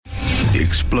The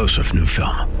explosive new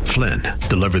film, Flynn,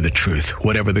 deliver the truth,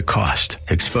 whatever the cost.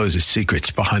 Exposes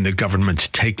secrets behind the government's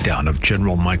takedown of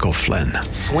General Michael Flynn.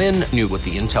 Flynn knew what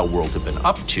the intel world had been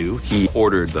up to. He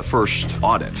ordered the first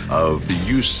audit of the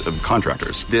use of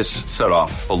contractors. This set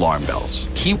off alarm bells.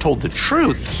 He told the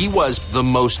truth. He was the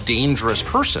most dangerous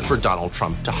person for Donald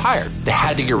Trump to hire. They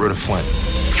had to get rid of Flynn.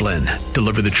 Flynn,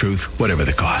 deliver the truth, whatever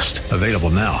the cost. Available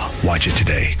now. Watch it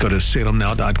today. Go to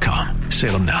salemnow.com.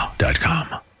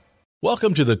 salemnow.com.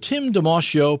 Welcome to the Tim DeMoss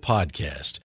Show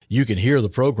podcast. You can hear the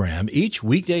program each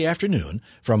weekday afternoon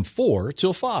from 4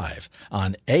 till 5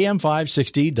 on AM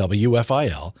 560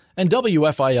 WFIL and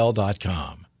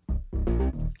WFIL.com.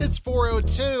 It's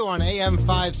 4:02 on AM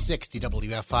 560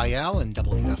 WFIL and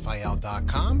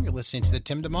WFIL.com. You're listening to the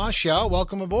Tim DeMoss Show.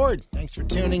 Welcome aboard. Thanks for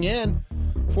tuning in.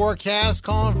 Forecast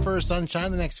calling for sunshine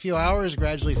the next few hours,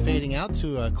 gradually fading out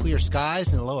to clear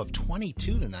skies and a low of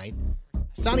 22 tonight.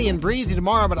 Sunny and breezy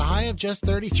tomorrow, but a high of just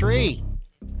 33.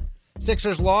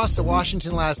 Sixers lost to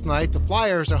Washington last night. The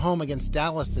Flyers are home against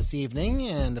Dallas this evening.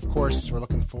 And, of course, we're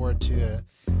looking forward to,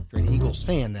 if you're an Eagles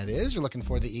fan, that is, you're looking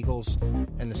forward to the Eagles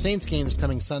and the Saints game is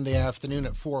coming Sunday afternoon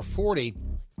at 4:40.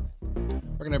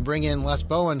 We're going to bring in Les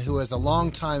Bowen, who is a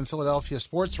longtime Philadelphia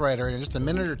sports writer, in just a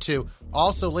minute or two.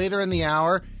 Also, later in the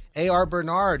hour, A.R.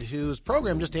 Bernard, whose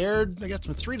program just aired, I guess,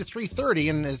 from 3 to 3:30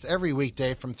 and is every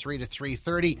weekday from 3 to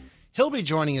 3:30. He'll be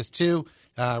joining us, too,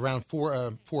 around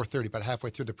 4:30, about halfway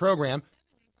through the program.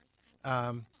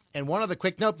 And one other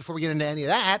quick note before we get into any of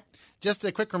that, just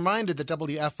a quick reminder that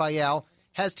WFIL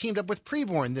has teamed up with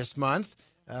Preborn this month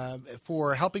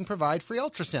for helping provide free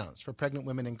ultrasounds for pregnant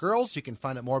women and girls. You can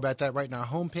find out more about that right on our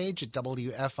homepage at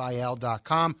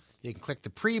WFIL.com. You can click the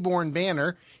Preborn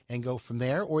banner and go from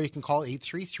there, or you can call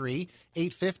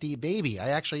 833-850-BABY.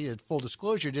 I actually, at full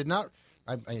disclosure,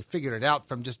 I figured it out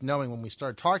from just knowing when we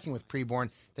started talking with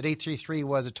Preborn that 833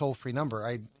 was a toll-free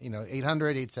number.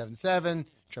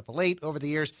 800-877-888 over the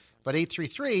years. But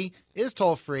 833 is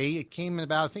toll-free. It came in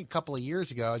about, I think, a couple of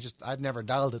years ago. I've never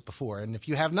dialed it before. And if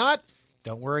you have not,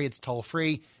 don't worry, it's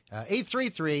toll-free.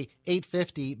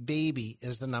 833-850-BABY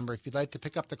is the number. If you'd like to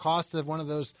pick up the cost of one of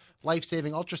those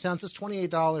life-saving ultrasounds, it's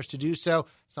 $28 to do so.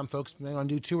 Some folks may want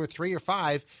to do 2 or 3 or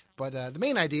 5. But the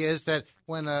main idea is that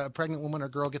when a pregnant woman or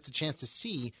girl gets a chance to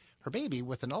see her baby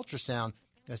with an ultrasound,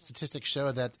 the statistics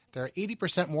show that they're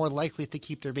 80% more likely to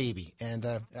keep their baby. And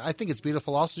I think it's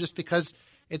beautiful also just because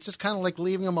it's just kind of like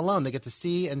leaving them alone. They get to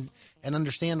see and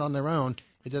understand on their own.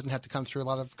 It doesn't have to come through a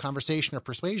lot of conversation or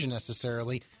persuasion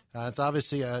necessarily. It's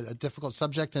obviously a difficult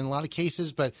subject in a lot of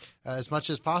cases, but as much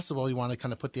as possible, you want to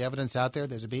kind of put the evidence out there.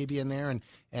 There's a baby in there,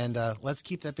 and let's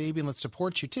keep that baby and let's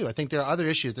support you too. I think there are other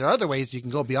issues. There are other ways you can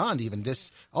go beyond even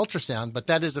this ultrasound, but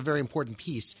that is a very important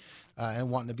piece and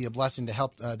wanting to be a blessing to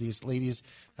help these ladies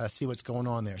see what's going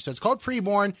on there. So it's called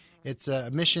Preborn. It's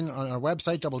a mission on our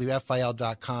website,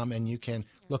 WFIL.com, and you can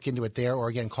look into it there, or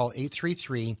again, call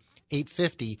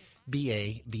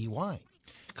 833-850-BABY.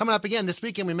 Coming up again this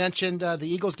weekend, we mentioned the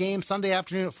Eagles game Sunday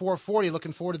afternoon at 4:40.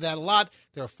 Looking forward to that a lot.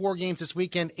 There are 4 games this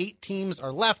weekend. 8 teams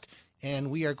are left, and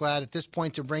we are glad at this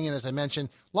point to bring in, as I mentioned,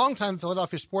 longtime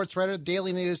Philadelphia sports writer,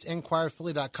 Daily News,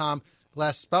 EnquirePhilly.com,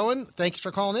 Les Bowen. Thanks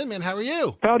for calling in, man. How are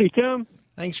you? Howdy, Tim.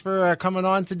 Thanks for coming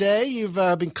on today. You've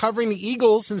been covering the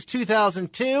Eagles since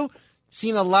 2002.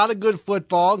 Seen a lot of good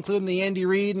football, including the Andy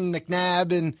Reid and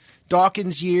McNabb and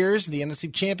Dawkins years, the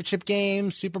NFC Championship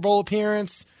game, Super Bowl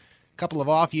appearance, a couple of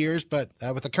off years, but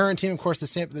with the current team, of course, the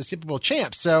Super Bowl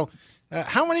champs. So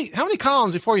how many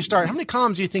columns, before you start, how many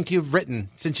columns do you think you've written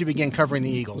since you began covering the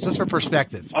Eagles, just for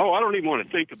perspective? Oh, I don't even want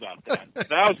to think about that.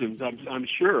 Thousands, I'm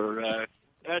sure.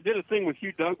 I did a thing with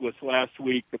Hugh Douglas last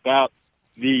week about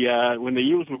when the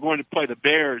Eagles were going to play the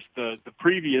Bears, the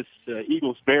previous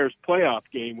Eagles-Bears playoff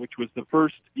game, which was the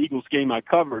first Eagles game I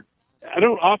covered. I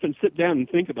don't often sit down and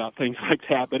think about things like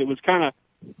that, but it was kind of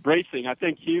bracing. I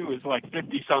think Hugh is like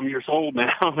 50-some years old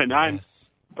now, and I'm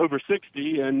over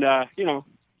 60, and, a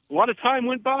lot of time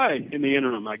went by in the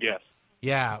interim, I guess.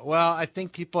 Yeah, well, I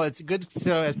think it's good,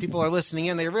 so as people are listening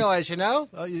in, they realize, you got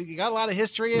a lot of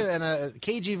history and a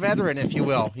cagey veteran, if you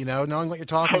will, knowing what you're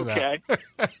talking about.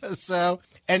 So,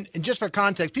 and just for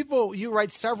context, you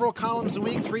write several columns a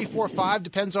week, 3, 4, 5,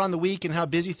 depends on the week and how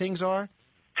busy things are?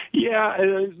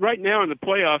 Yeah, right now in the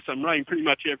playoffs, I'm writing pretty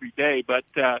much every day, but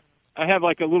I have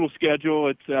like a little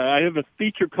schedule. I have a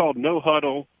feature called No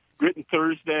Huddle, written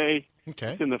Thursday.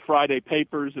 Okay. It's in the Friday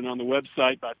papers and on the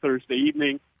website by Thursday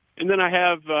evening. And then I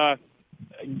have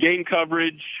game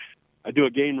coverage. I do a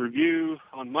game review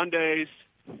on Mondays,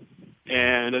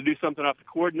 and I do something off the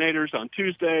coordinators on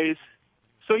Tuesdays.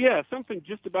 So, yeah, something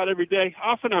just about every day.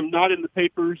 Often I'm not in the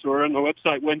papers or on the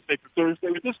website Wednesday for Thursday,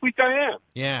 but this week I am.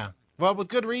 Yeah. Well, with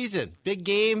good reason. Big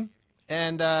game.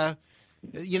 And,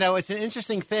 it's an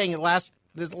interesting thing.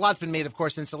 There's a lot's been made, of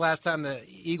course, since the last time the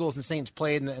Eagles and Saints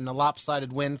played in the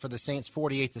lopsided win for the Saints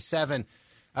 48-7.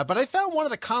 But I found one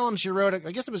of the columns you wrote,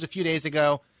 I guess it was a few days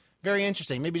ago, very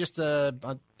interesting. Maybe just, I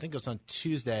think it was on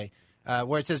Tuesday,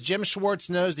 where it says, Jim Schwartz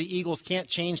knows the Eagles can't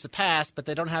change the past, but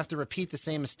they don't have to repeat the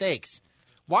same mistakes.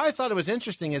 Why I thought it was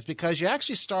interesting is because you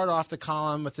actually start off the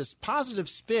column with this positive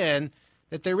spin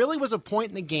that there really was a point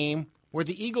in the game where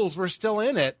the Eagles were still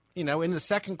in it, in the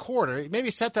second quarter. Maybe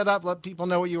set that up, let people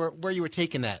know where you were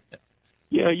taking that.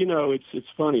 Yeah, it's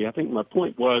funny. I think his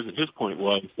point was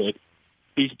that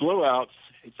these blowouts,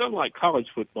 it's unlike college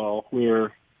football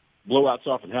where blowouts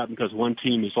often happen because one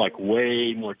team is like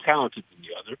way more talented than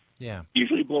the other. Yeah.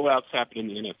 Usually blowouts happen in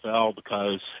the NFL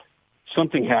because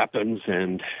something happens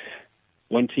and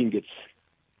one team gets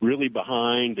really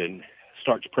behind and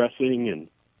starts pressing and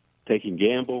taking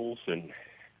gambles, and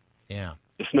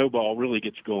the snowball really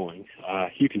gets going.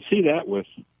 You can see that with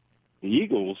the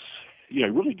Eagles,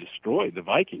 really destroyed the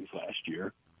Vikings last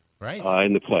year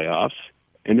in the playoffs,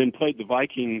 and then played the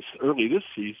Vikings early this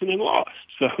season and lost.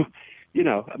 So,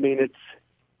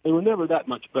 they were never that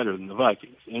much better than the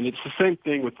Vikings. And it's the same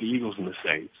thing with the Eagles and the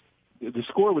Saints. The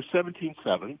score was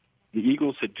 17-7. The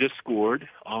Eagles had just scored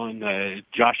on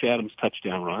Josh Adams'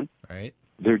 touchdown run. Right.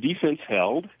 Their defense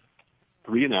held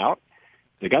 3 and out.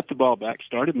 They got the ball back,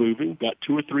 started moving, got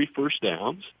 2 or 3 first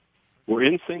downs. We're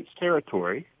in Saints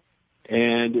territory,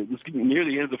 and it was near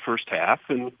the end of the first half,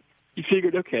 and you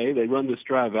figured, okay, they run this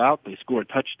drive out, they score a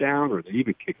touchdown, or they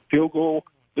even kick a field goal.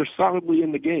 They're solidly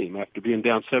in the game after being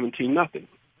down 17-0.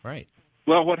 Right.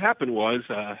 Well, what happened was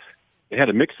they had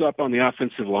a mix-up on the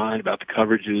offensive line about the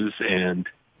coverages, and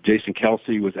Jason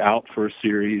Kelsey was out for a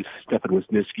series. Stefan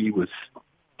Wisniewski was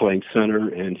playing center,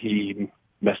 and he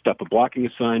messed up a blocking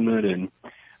assignment, and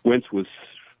Wentz was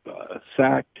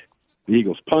sacked. The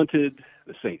Eagles punted.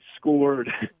 The Saints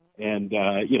scored. And, and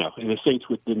the Saints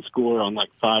didn't score on like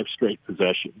 5 straight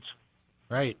possessions.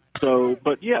 Right. So,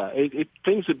 but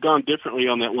things had gone differently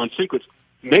on that one sequence.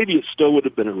 Maybe it still would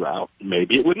have been a rout.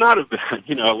 Maybe it would not have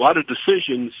been. A lot of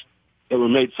decisions that were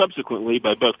made subsequently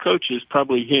by both coaches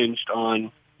probably hinged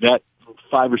on that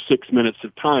 5 or 6 minutes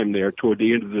of time there toward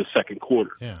the end of the second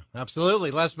quarter. Yeah,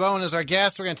 absolutely. Les Bowen is our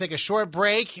guest. We're going to take a short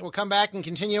break. We'll come back and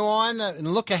continue on and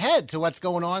look ahead to what's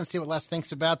going on and see what Les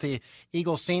thinks about the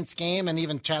Eagles-Saints game, and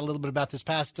even chat a little bit about this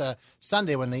past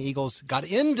Sunday when the Eagles got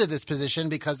into this position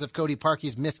because of Cody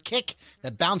Parkey's missed kick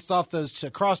that bounced off those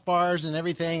crossbars and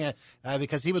everything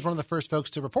because he was one of the first folks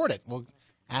to report it. We'll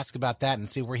ask about that and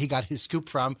see where he got his scoop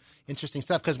from. Interesting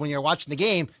stuff, because when you're watching the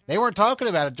game, they weren't talking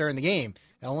about it during the game.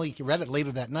 I only read it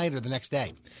later that night or the next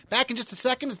day. Back in just a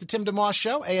second is the Tim DeMoss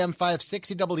Show, AM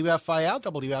 560 WFIL,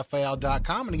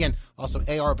 WFIL.com. And again, also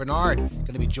A.R. Bernard going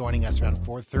to be joining us around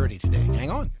 4:30 today. Hang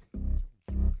on.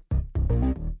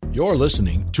 You're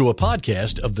listening to a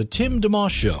podcast of the Tim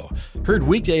DeMoss Show, heard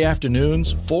weekday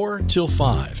afternoons 4 till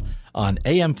 5 on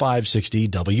AM 560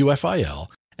 WFIL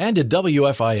and at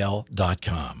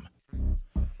WFIL.com.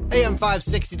 AM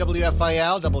 560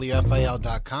 WFIL,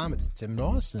 WFIL.com. It's Tim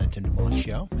DeMoss and the Tim DeMoss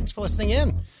Show. Thanks for listening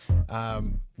in.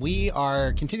 We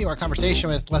are continuing our conversation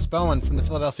with Les Bowen from the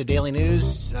Philadelphia Daily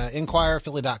News, Inquirer,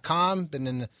 Philly.com. Been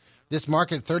in this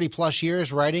market 30-plus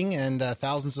years writing and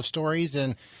thousands of stories,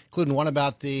 and including one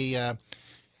about the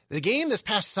game this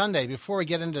past Sunday. Before we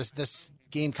get into this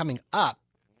game coming up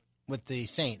with the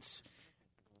Saints,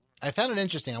 I found it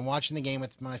interesting. I'm watching the game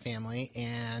with my family,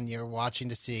 and you're watching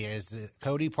to see is the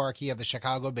Cody Parkey of the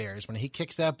Chicago Bears, when he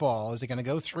kicks that ball, is it going to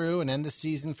go through and end the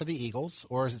season for the Eagles,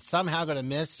 or is it somehow going to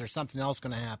miss or something else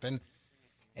going to happen?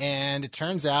 And it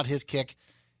turns out his kick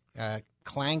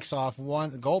clanks off one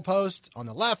goalpost on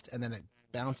the left, and then it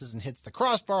bounces and hits the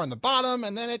crossbar on the bottom,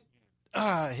 and then it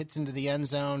hits into the end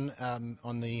zone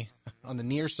on the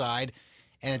near side.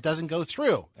 And it doesn't go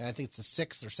through. And I think it's the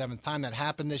 6th or 7th time that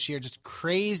happened this year. Just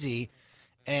crazy.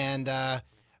 And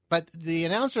but the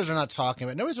announcers are not talking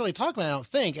about it. Nobody's really talking about it, I don't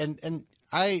think. And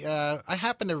I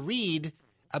happened to read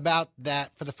about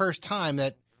that for the first time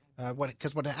that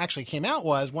because what actually came out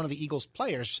was one of the Eagles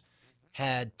players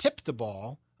had tipped the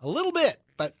ball a little bit,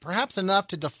 but perhaps enough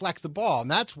to deflect the ball.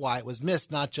 And that's why it was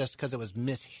missed, not just because it was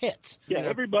mishit. Yeah,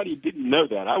 everybody didn't know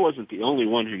that. I wasn't the only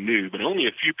one who knew, but only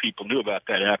a few people knew about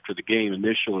that after the game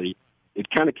initially. It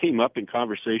kind of came up in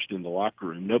conversation in the locker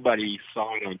room. Nobody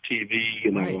saw it on TV,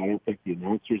 and I don't think the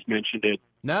announcers mentioned it.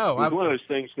 No. It was one of those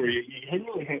things where you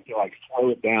really have to, slow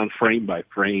it down frame by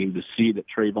frame to see that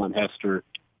Trayvon Hester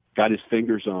got his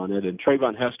fingers on it. And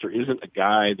Trayvon Hester isn't a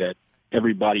guy that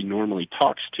everybody normally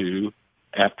talks to.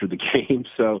 after the game.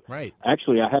 So right.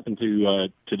 Actually, I happened to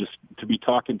be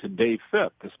talking to Dave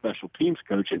Phipp, the special teams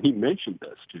coach, and he mentioned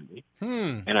this to me.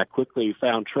 And I quickly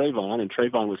found Trayvon, and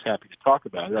Trayvon was happy to talk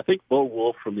about it. I think Bo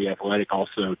Wolf from The Athletic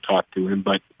also talked to him,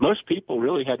 but most people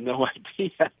really had no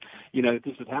idea, that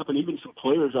this had happened, even some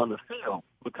players on the field,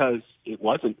 because it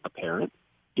wasn't apparent,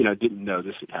 didn't know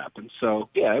this had happened. So,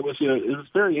 yeah, it was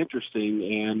very interesting,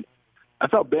 and I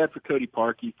felt bad for Cody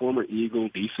Parkey, former Eagle,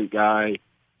 decent guy.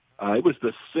 It was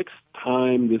the 6th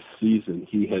time this season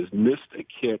he has missed a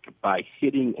kick by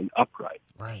hitting an upright,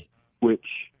 right? Which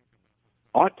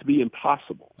ought to be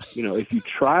impossible. If you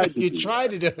tried to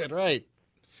to do it, right?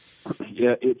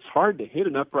 Yeah, it's hard to hit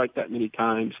an upright that many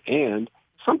times, and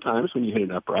sometimes when you hit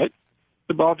an upright,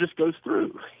 the ball just goes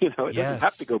through. It doesn't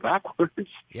have to go backwards.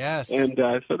 Yes. And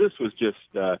so this was just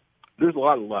there's a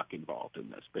lot of luck involved in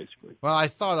this, basically. Well, I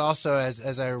thought also,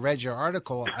 as I read your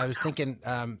article, I was thinking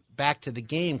back to the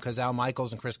game, because Al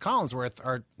Michaels and Chris Collinsworth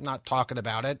are not talking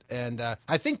about it. And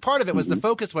I think part of it was the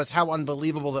focus was how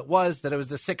unbelievable it was that it was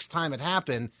the 6th time it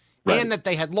happened, and that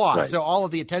they had lost. Right. So all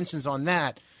of the attention's on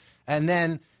that. And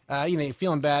then, you're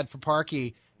feeling bad for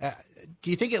Parkey. Do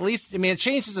you think at least, it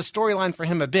changes the storyline for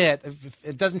him a bit.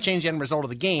 It doesn't change the end result of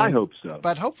the game. I hope so.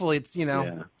 But hopefully it's,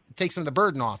 it takes some of the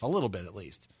burden off a little bit at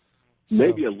least. So.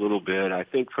 Maybe a little bit. I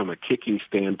think from a kicking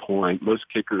standpoint,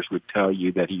 most kickers would tell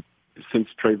you that since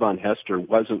Trayvon Hester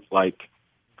wasn't like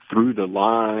through the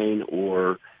line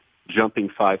or jumping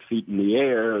 5 feet in the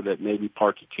air, that maybe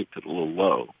Parkey kicked it a little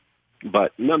low.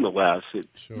 But nonetheless, it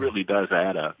really does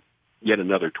add yet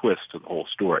another twist to the whole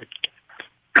story.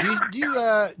 Do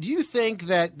you think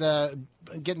that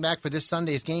getting back for this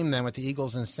Sunday's game then with the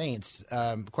Eagles and Saints,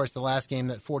 of course the last game,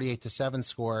 that 48-7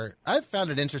 score, I've found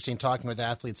it interesting talking with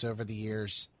athletes over the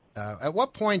years. At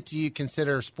what point do you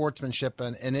consider sportsmanship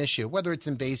an issue? Whether it's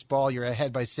in baseball, you're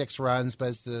ahead by 6 runs, but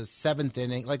it's the 7th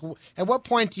inning. Like, at what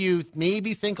point do you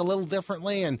maybe think a little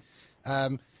differently? And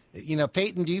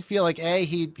Peyton, do you feel like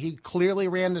he clearly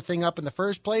ran the thing up in the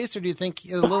first place, or do you think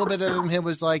a little bit of him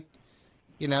was like,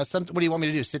 what do you want me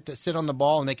to do? Sit on the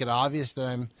ball and make it obvious that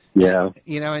I'm,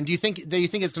 and do you think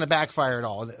it's going to backfire at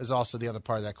all? Is also the other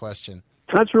part of that question.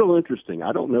 That's real interesting.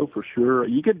 I don't know for sure.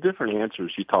 You get different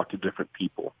answers. You talk to different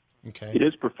people. Okay. It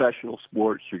is professional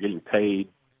sports. You're getting paid.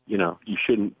 You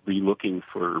shouldn't be looking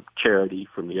for charity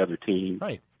from the other team.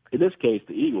 Right. In this case,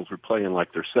 the Eagles were playing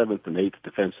like their 7th and 8th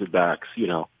defensive backs,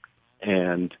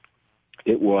 and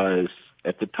it was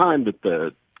at the time that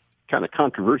the kind of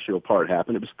controversial part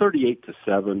happened. It was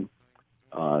 38-7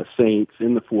 Saints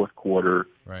in the 4th quarter.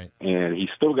 Right. And he's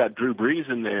still got Drew Brees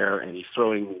in there, and he's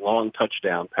throwing long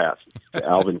touchdown passes to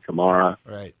Alvin Kamara,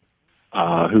 right.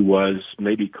 Who was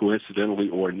maybe coincidentally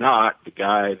or not the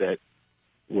guy that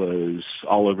was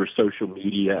all over social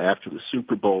media after the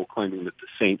Super Bowl claiming that the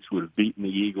Saints would have beaten the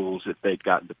Eagles if they'd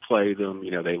gotten to play them.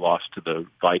 They lost to the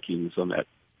Vikings on that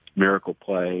miracle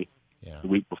play the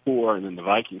week before, and then the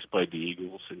Vikings played the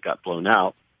Eagles and got blown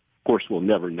out. Of course, we'll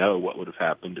never know what would have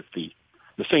happened if the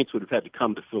Saints would have had to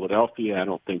come to Philadelphia. I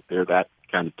don't think they're that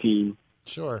kind of team.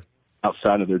 Sure.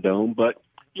 Outside of their dome, but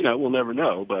we'll never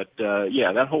know. But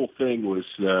that whole thing was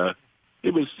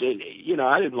it was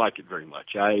I didn't like it very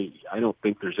much. I don't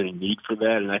think there's any need for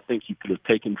that, and I think you could have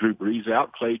taken Drew Brees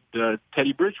out, played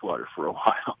Teddy Bridgewater for a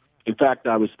while. In fact,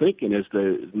 I was thinking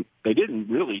they didn't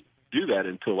really do that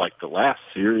until like the last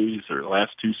series or the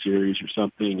last 2 series or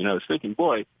something. And I was thinking,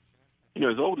 boy,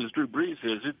 as old as Drew Brees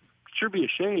is, it'd sure be a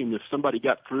shame if somebody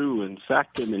got through and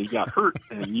sacked him and he got hurt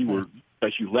and you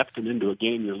left him into a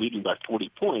game you're leading by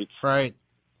 40 points. Right.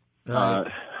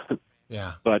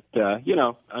 Yeah. But, I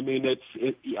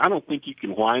don't think you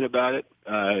can whine about it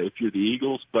if you're the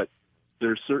Eagles, but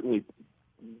there's certainly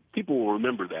people will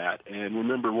remember that and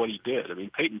remember what he did.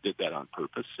 Peyton did that on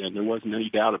purpose, and there wasn't any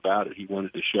doubt about it. He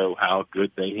wanted to show how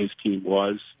good his team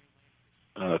was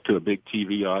to a big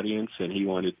TV audience, and he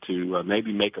wanted to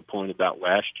maybe make a point about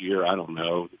last year. I don't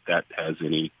know if that has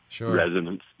any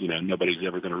resonance. Nobody's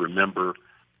ever going to remember,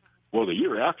 well, the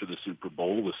year after the Super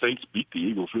Bowl, the Saints beat the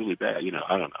Eagles really bad.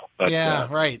 I don't know. But,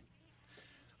 right.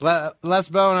 Les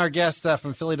Bowen, our guest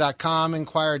from Philly.com,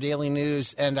 Inquirer Daily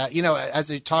News. And,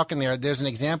 as you're talking there's an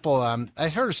example. I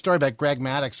heard a story about Greg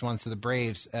Maddux once of the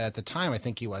Braves. At the time, I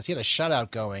think he had a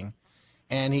shutout going,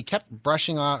 and he kept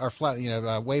brushing off or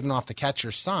waving off the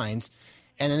catcher's signs.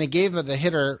 And then they gave the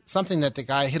hitter something that the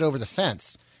guy hit over the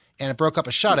fence, and it broke up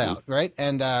a shutout, right?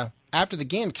 And after the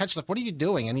game, the catcher's like, "What are you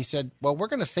doing?" And he said, "Well, we're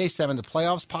going to face them in the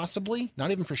playoffs possibly. Not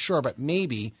even for sure, but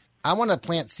maybe. I want to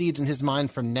plant seeds in his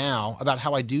mind from now about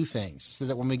how I do things so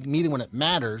that when we meet him when it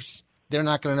matters, they're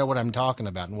not going to know what I'm talking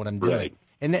about and what I'm doing." Right.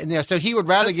 And so he would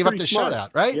rather give up the smart. shutout,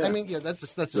 right? Yeah. I mean,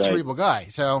 that's a Right. cerebral guy.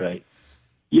 So Right.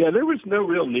 Yeah, there was no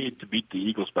real need to beat the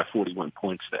Eagles by 41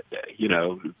 points that day. You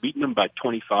know, beating them by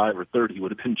 25 or 30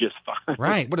 would have been just fine.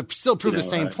 right, would have still proved the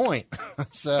same point.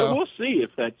 But So we'll see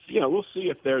if that's, we'll see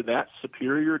if they're that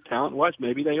superior talent-wise.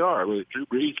 Maybe they are. Well, Drew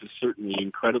Brees is certainly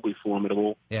incredibly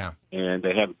formidable, yeah, and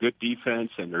they have a good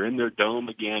defense, and they're in their dome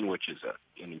again, which is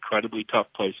an incredibly tough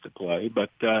place to play.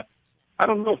 But I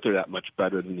don't know if they're that much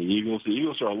better than the Eagles. The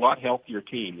Eagles are a lot healthier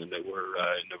team than they were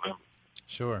in November.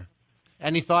 sure.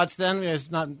 Any thoughts then?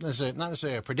 It's not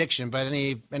necessarily a prediction, but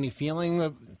any feeling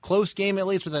of close game at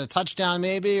least within a touchdown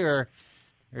maybe, or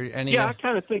any? Yeah, I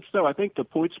kind of think so. I think the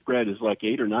point spread is like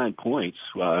 8 or 9 points,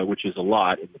 which is a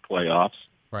lot in the playoffs.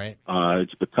 Right.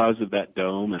 It's because of that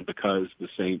dome and because the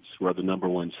Saints were the number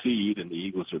 1 seed and the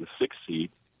Eagles are the 6th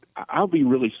seed. I'll be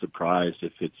really surprised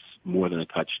if it's more than a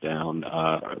touchdown,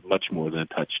 much more than a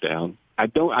touchdown. I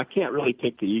can't really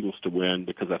pick the Eagles to win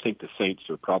because I think the Saints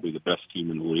are probably the best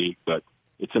team in the league, but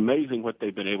it's amazing what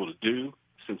they've been able to do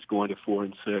since going to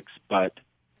 4-6, but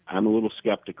I'm a little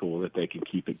skeptical that they can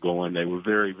keep it going. They were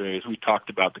very, very, as we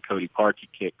talked about the Cody Parkey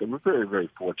kick, they were very,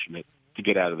 very fortunate to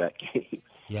get out of that game.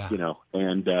 Yeah.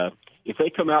 And if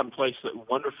they come out and play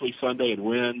wonderfully Sunday and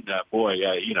win,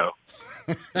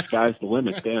 the sky's the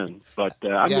limit then. But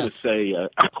I'm going to say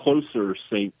a closer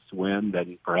Saints win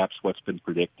than perhaps what's been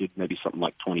predicted, maybe something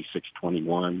like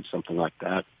 26-21, something like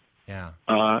that. Yeah.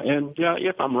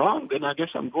 If I'm wrong, then I guess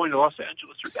I'm going to Los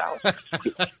Angeles or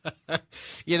Dallas.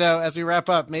 As we wrap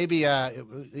up, maybe a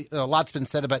lot's been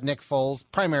said about Nick Foles,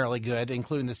 primarily good,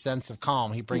 including the sense of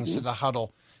calm he brings to the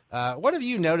huddle. What have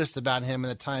you noticed about him in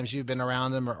the times you've been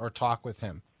around him or talk with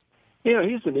him? Yeah,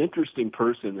 he's an interesting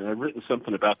person, and I've written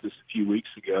something about this a few weeks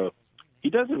ago.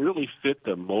 He doesn't really fit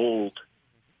the mold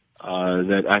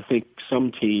that I think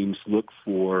some teams look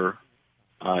for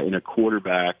in a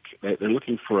quarterback. They're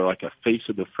looking for like a face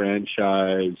of the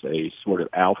franchise, a sort of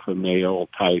alpha male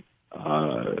type,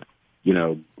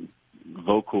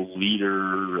 vocal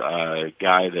leader,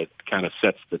 guy that kind of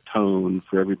sets the tone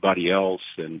for everybody else.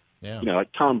 And,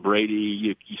 like Tom Brady,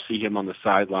 you see him on the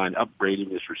sideline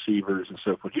upbraiding his receivers and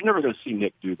so forth. You're never going to see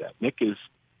Nick do that. Nick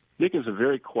is a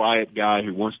very quiet guy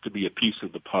who wants to be a piece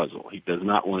of the puzzle. He does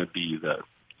not want to be the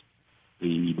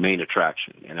main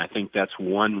attraction. And I think that's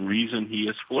one reason he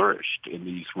has flourished in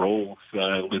these roles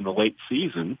in the late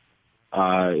season.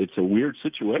 It's a weird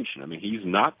situation. I mean, he's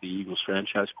not the Eagles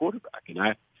franchise quarterback. And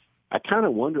I kind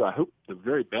of wonder, I hope the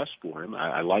very best for him.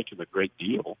 I like him a great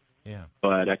deal. Yeah.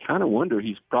 But I kind of wonder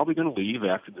he's probably going to leave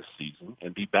after the season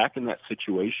and be back in that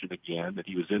situation again that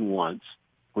he was in once,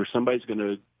 where somebody's going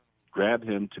to grab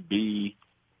him to be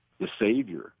the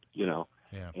savior, Yeah.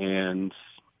 And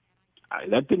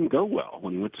that didn't go well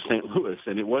when he went to St. Louis,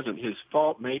 and it wasn't his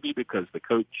fault maybe because the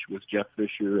coach was Jeff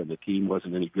Fisher and the team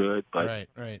wasn't any good. But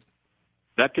right.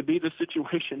 That could be the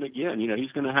situation again.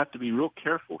 He's going to have to be real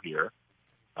careful here.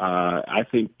 I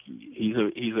think he's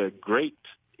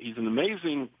an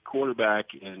amazing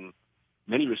quarterback in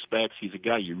many respects. He's a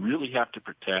guy you really have to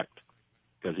protect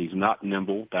because he's not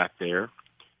nimble back there,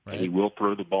 and he will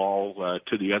throw the ball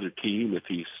to the other team if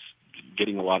he's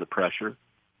getting a lot of pressure.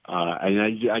 And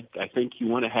I think you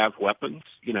want to have weapons.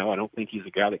 I don't think he's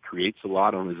a guy that creates a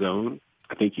lot on his own.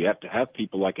 I think you have to have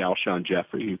people like Alshon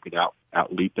Jeffrey who could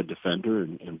out-leap a defender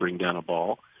and bring down a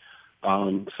ball.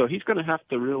 So he's going to have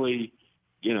to really,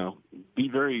 be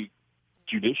very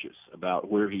judicious about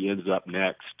where he ends up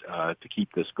next to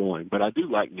keep this going. But I do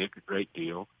like Nick a great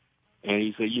deal, and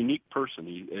he's a unique person.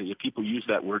 People use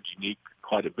that word unique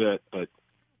quite a bit, but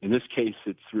in this case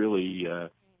it's really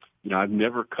I've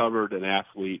never covered an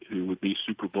athlete who would be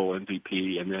Super Bowl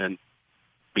MVP and then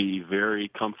be very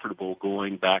comfortable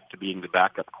going back to being the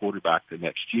backup quarterback the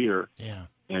next year. Yeah.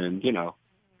 And,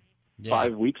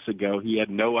 5 weeks ago, he had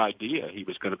no idea he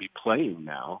was going to be playing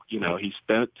now.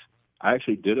 I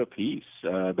actually did a piece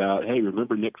about, hey,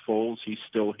 remember Nick Foles? He's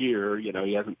still here.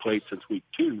 He hasn't played since week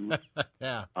 2.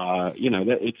 Yeah.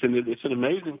 It's an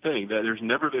amazing thing that there's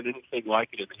never been anything like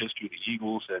it in the history of the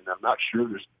Eagles, and I'm not sure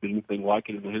there's been anything like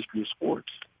it in the history of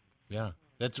sports. Yeah.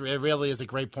 It really is a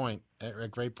great point. A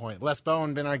great point. Les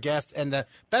Bowen been our guest, and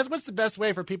what's the best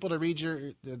way for people to read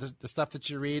the stuff that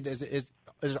you read? Is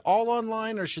it all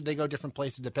online, or should they go different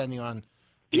places depending on?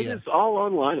 It is all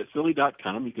online at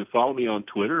Philly.com. You can follow me on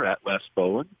Twitter at Les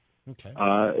Bowen. Okay.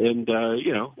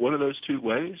 One of those two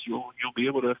ways, you'll be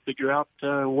able to figure out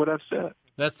what I've said.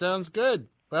 That sounds good.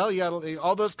 Well, you got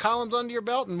all those columns under your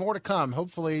belt and more to come.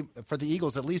 Hopefully for the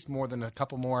Eagles, at least more than a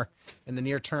couple more in the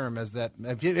near term.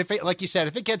 Like you said,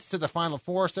 if it gets to the Final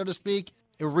Four, so to speak,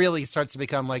 it really starts to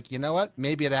become like, you know what?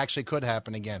 Maybe it actually could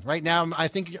happen again. Right now, I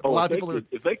think a lot of people are.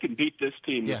 If they can beat this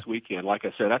team this weekend, like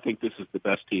I said, I think this is the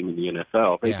best team in the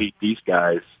NFL. If they beat these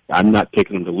guys, I'm not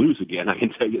picking them to lose again. I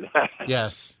can tell you that.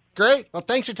 Yes. Great. Well,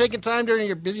 thanks for taking time during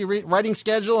your busy writing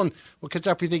schedule, and we'll catch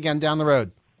up with you again down the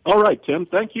road. All right, Tim.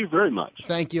 Thank you very much.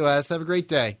 Thank you, Les. Have a great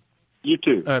day. You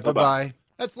too. All right, bye-bye.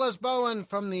 That's Les Bowen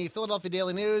from the Philadelphia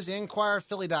Daily News,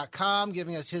 InquirePhilly.com,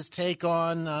 giving us his take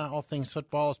on all things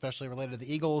football, especially related to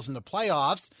the Eagles and the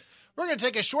playoffs. We're going to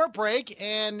take a short break,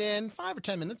 and in 5 or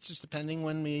 10 minutes, just depending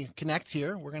when we connect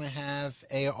here, we're going to have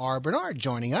A.R. Bernard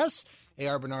joining us.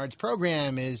 A.R. Bernard's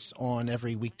program is on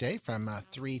every weekday from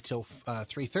 3 till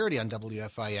 3:30 on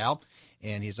WFIL,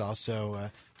 and he's also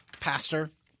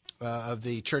pastor of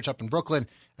the church up in Brooklyn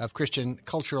of Christian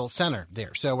Cultural Center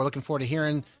there. So we're looking forward to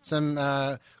hearing some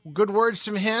good words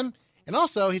from him. And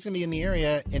also, he's going to be in the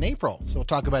area in April. So we'll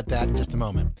talk about that in just a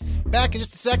moment. Back in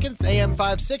just a second. It's AM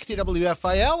 560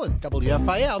 WFIL and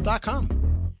WFIL.com.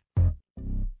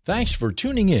 Thanks for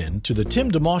tuning in to the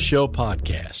Tim DeMoss Show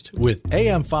podcast with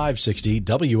AM 560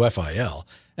 WFIL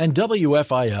and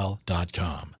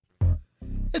WFIL.com.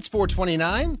 It's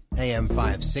 429, AM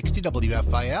 560,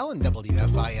 WFIL, and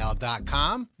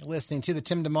WFIL.com. You're listening to the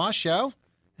Tim DeMoss Show.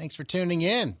 Thanks for tuning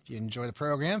in. If you enjoy the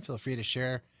program, feel free to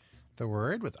share the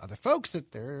word with other folks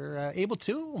that they're able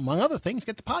to, among other things,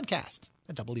 get the podcast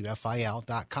at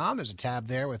WFIL.com. There's a tab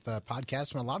there with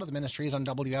podcasts from a lot of the ministries on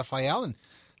WFIL and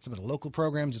some of the local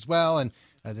programs as well, and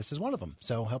this is one of them.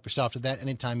 So help yourself to that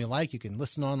anytime you like. You can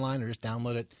listen online or just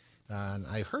download it. And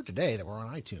I heard today that we're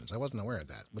on iTunes. I wasn't aware of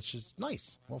that, which is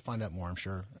nice. We'll find out more, I'm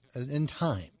sure, in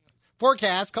time.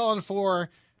 Forecast calling for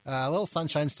a little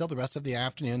sunshine still the rest of the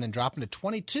afternoon, then dropping to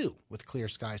 22 with clear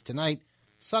skies tonight.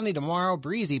 Sunny tomorrow,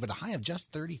 breezy, but a high of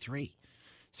just 33.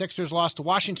 Sixers lost to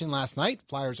Washington last night.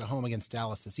 Flyers are home against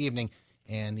Dallas this evening.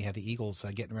 And you have the Eagles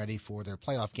getting ready for their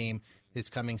playoff game this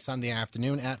coming Sunday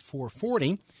afternoon at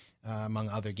 4:40, among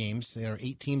other games. There are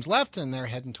 8 teams left, and they're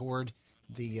heading toward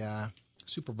the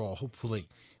Super Bowl, hopefully.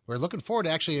 We're looking forward to,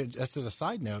 actually, just as a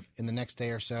side note, in the next day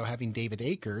or so, having David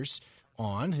Akers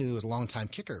on, who is a longtime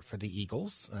kicker for the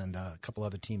Eagles and a couple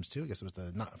other teams, too. I guess it was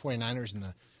the 49ers and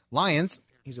the Lions.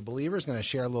 He's a believer. He's going to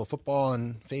share a little football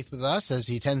and faith with us, as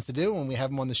he tends to do when we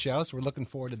have him on the show. So we're looking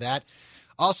forward to that.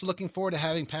 Also looking forward to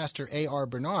having Pastor A.R.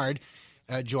 Bernard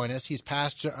join us. He's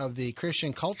pastor of the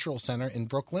Christian Cultural Center in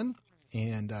Brooklyn,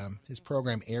 and his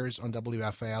program airs on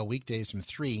WFIL weekdays from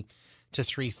 3 to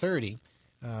 3:30.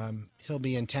 He'll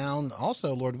be in town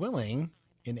also, Lord willing,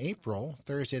 in April,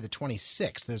 Thursday the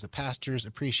 26th. There's a Pastor's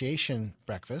Appreciation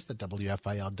Breakfast that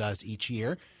WFIL does each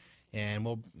year, and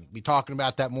we'll be talking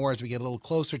about that more as we get a little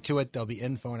closer to it. There'll be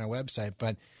info on our website,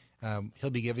 but he'll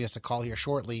be giving us a call here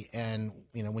shortly, and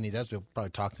when he does, we'll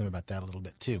probably talk to him about that a little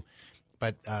bit too.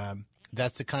 But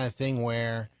that's the kind of thing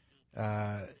where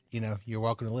you're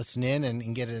welcome to listen in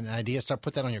and get an idea.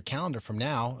 Put that on your calendar from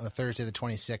now, Thursday the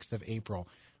 26th of April,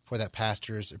 for that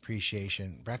Pastor's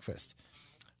Appreciation Breakfast.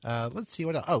 Let's see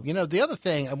what else. Oh, the other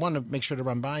thing I want to make sure to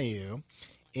run by you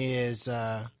is,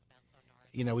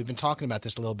 we've been talking about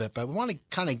this a little bit, but we want to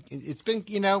kind of, it's been,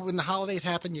 when the holidays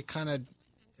happen,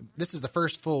 this is the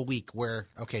first full week where,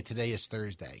 okay, today is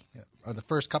Thursday, or the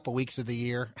first couple weeks of the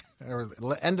year, or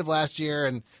end of last year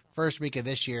and first week of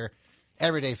this year,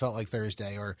 every day felt like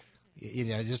Thursday, or,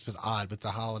 it just was odd with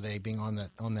the holiday being on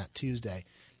that Tuesday.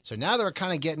 So now that we're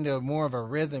kind of getting to more of a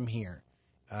rhythm here,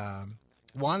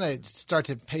 want to start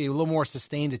to pay a little more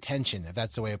sustained attention, if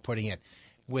that's the way of putting it,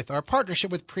 with our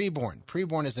partnership with Preborn.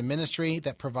 Preborn is a ministry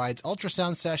that provides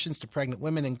ultrasound sessions to pregnant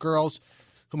women and girls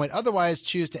who might otherwise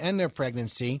choose to end their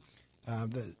pregnancy.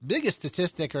 The biggest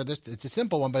statistic, it's a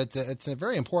simple one, but it's a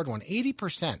very important one.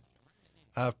 80%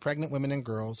 of pregnant women and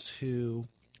girls who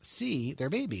see their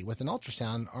baby with an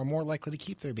ultrasound are more likely to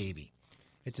keep their baby.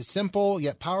 It's a simple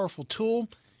yet powerful tool,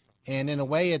 and in a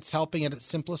way, it's helping at its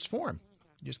simplest form.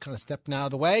 Just kind of stepping out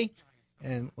of the way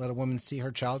and let a woman see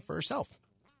her child for herself.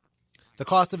 The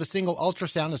cost of a single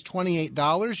ultrasound is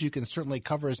 $28. You can certainly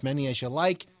cover as many as you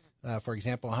like. For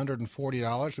example,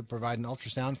 $140 would provide an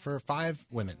ultrasound for 5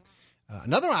 women.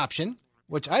 Another option,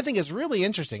 which I think is really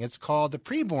interesting, it's called the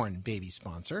Preborn Baby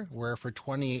Sponsor, where for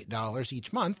 $28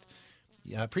 each month,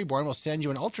 Preborn will send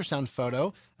you an ultrasound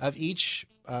photo of each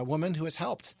woman who has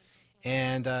helped,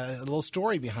 and a little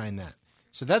story behind that.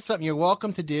 So that's something you're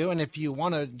welcome to do, and if you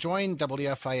want to join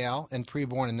WFIL and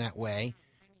Preborn in that way,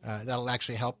 that'll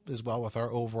actually help as well with our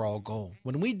overall goal.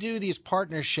 When we do these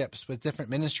partnerships with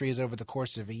different ministries over the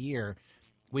course of a year,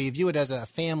 we view it as a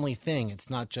family thing. It's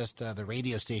not just the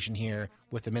radio station here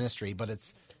with the ministry, but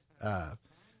it's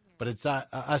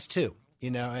us too.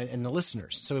 and the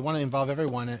listeners. So we want to involve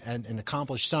everyone and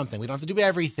accomplish something. We don't have to do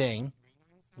everything.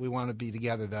 We want to be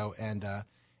together, though, and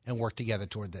work together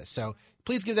toward this. So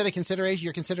please give that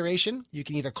your consideration. You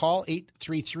can either call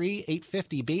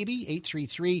 833-850-BABY,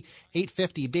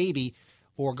 833-850-BABY,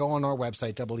 or go on our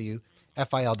website,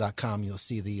 WFIL.com. You'll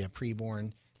see the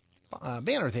preborn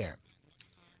banner there.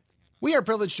 We are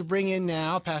privileged to bring in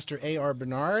now Pastor A.R.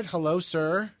 Bernard. Hello,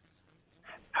 sir.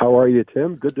 How are you,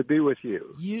 Tim? Good to be with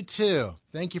you. You too.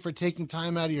 Thank you for taking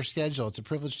time out of your schedule. It's a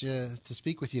privilege to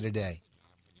speak with you today.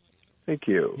 Thank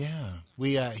you. Yeah.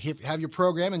 We have your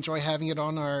program. Enjoy having it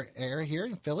on our air here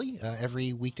in Philly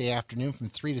every weekday afternoon from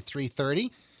 3 to 3:30.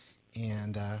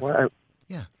 And,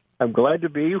 I'm glad to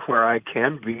be where I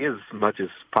can be as much as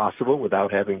possible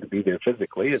without having to be there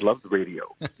physically. I love the radio.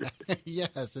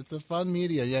 Yes, it's a fun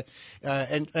media. Yeah.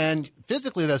 And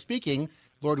physically, though, speaking,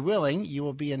 Lord willing, you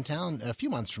will be in town a few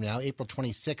months from now. April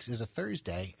 26th is a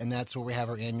Thursday, and that's where we have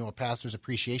our annual Pastor's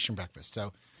Appreciation Breakfast.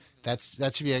 So that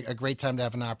should be a great time to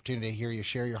have an opportunity to hear you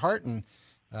share your heart. And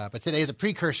but today is a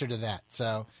precursor to that.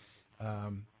 So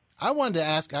I wanted to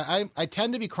ask. I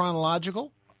tend to be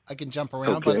chronological. I can jump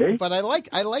around, okay. but I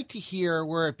like to hear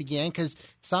where it began, because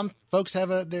some folks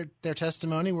have their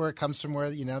testimony where it comes from, where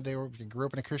they grew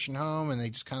up in a Christian home and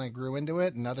they just kind of grew into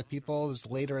it, and other people it was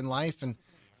later in life. And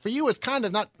for you, it's kind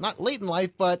of not late in life,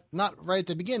 but not right at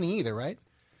the beginning either, right?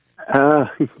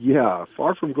 Yeah,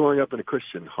 far from growing up in a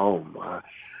Christian home. I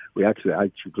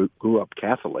grew up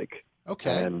Catholic.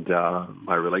 Okay. And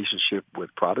my relationship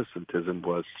with Protestantism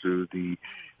was through the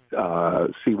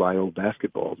CYO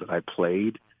basketball that I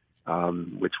played,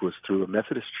 which was through a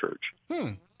Methodist church.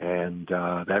 And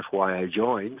that's why I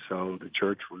joined. So the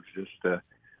church was just a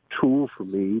tool for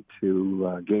me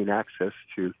to gain access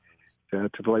to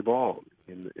play ball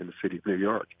in the city of New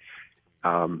York.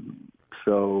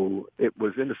 So it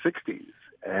was in the 60s.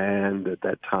 And at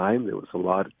that time, there was a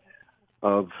lot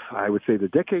of, I would say, the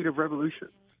decade of revolution.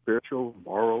 Spiritual,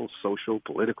 moral, social,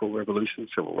 political revolution,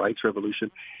 civil rights revolution.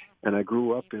 And I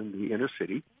grew up in the inner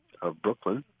city of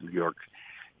Brooklyn, New York.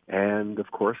 And,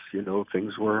 of course,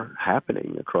 things were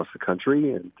happening across the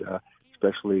country, and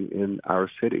especially in our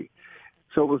city.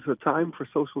 So it was a time for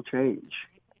social change.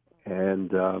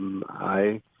 And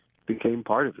I became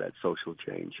part of that social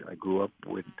change. I grew up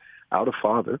without a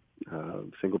father,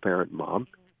 single-parent mom,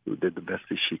 who did the best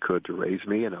as she could to raise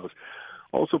me. And I was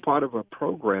also part of a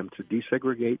program to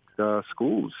desegregate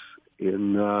schools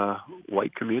in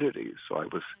white communities. So I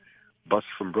was bused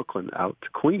from Brooklyn out to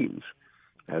Queens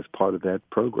as part of that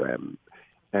program.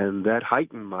 And that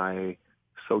heightened my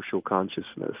social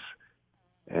consciousness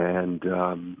and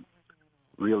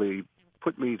really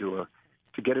put me to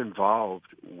get involved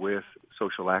with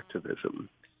social activism.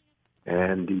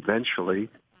 And eventually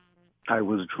I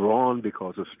was drawn,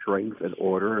 because of strength and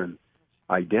order and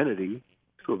identity,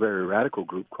 to a very radical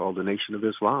group called the Nation of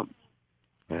Islam.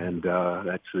 And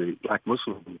that's the Black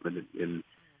Muslim movement in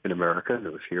America, and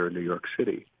it was here in New York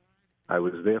City. I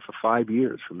was there for 5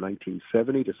 years, from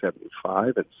 1970 to 75.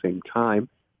 At the same time,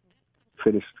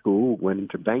 finished school, went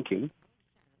into banking,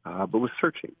 but was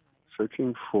searching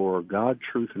for God,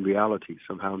 truth, and reality,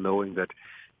 somehow knowing that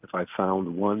if I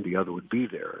found one, the other would be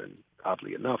there. And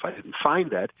oddly enough, I didn't find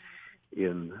that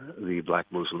in the Black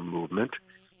Muslim movement.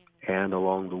 And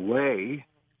along the way,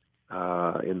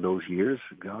 in those years,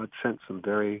 God sent some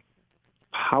very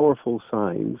powerful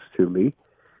signs to me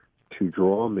to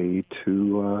draw me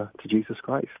to Jesus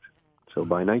Christ. So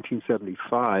by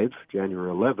 1975,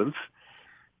 January 11th,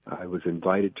 I was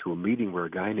invited to a meeting where a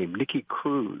guy named Nicky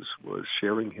Cruz was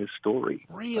sharing his story,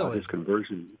 his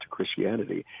conversion to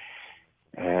Christianity.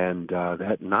 And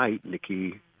that night,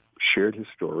 Nicky shared his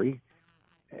story,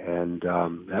 and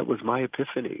that was my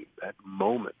epiphany. That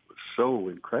moment was so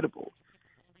incredible.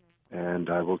 And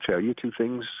I will tell you two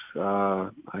things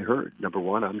I heard. Number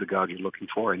one, I'm the God you're looking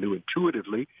for. I knew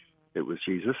intuitively it was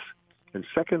Jesus. And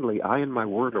secondly, I and my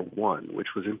word are one,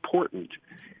 which was important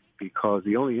because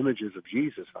the only images of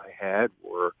Jesus I had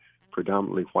were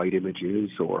predominantly white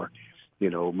images or,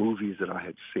 movies that I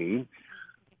had seen.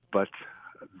 But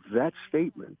that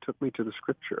statement took me to the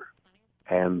Scripture,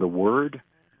 and the Word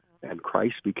and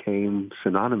Christ became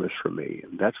synonymous for me.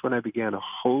 And that's when I began a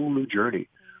whole new journey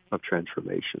of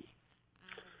transformation.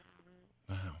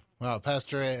 Wow. Well,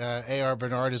 Pastor A.R.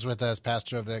 Bernard is with us,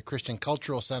 pastor of the Christian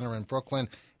Cultural Center in Brooklyn.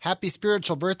 Happy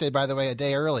spiritual birthday, by the way, a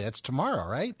day early. It's tomorrow,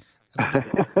 right?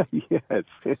 Yes,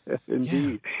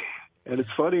 indeed. Yeah. And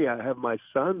it's funny, I have my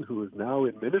son who is now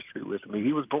in ministry with me.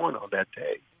 He was born on that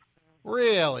day.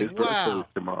 Really? His birthday Wow. is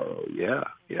tomorrow. Yeah.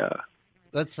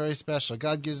 That's very special.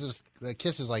 God gives us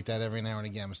kisses like that every now and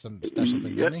again with some special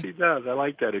thing, Yes, doesn't he does. I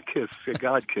like that. A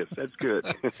God kiss. That's good.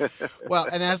 Well,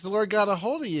 and as the Lord got a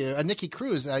hold of you, Nicky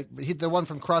Cruz, the one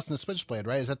from Crossing the Switchblade,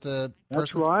 right? Is that the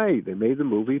That's person? right. They made the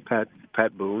movie. Pat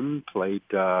Boone played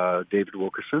David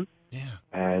Wilkerson. Yeah.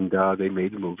 And they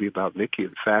made the movie about Nicky.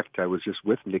 In fact, I was just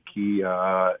with Nicky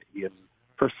in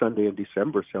first Sunday in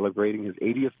December celebrating his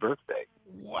 80th birthday.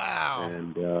 Wow.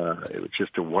 And it was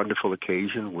just a wonderful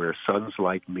occasion where sons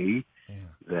like me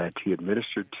that he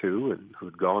administered to and who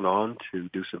had gone on to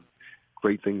do some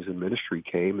great things in ministry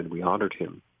came, and we honored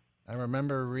him. I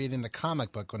remember reading the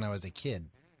comic book when I was a kid.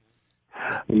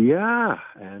 Yeah,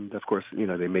 and of course, they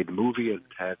made the movie and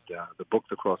had the book,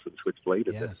 The Cross and the Switchblade,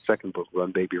 and the second book,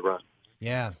 Run, Baby, Run.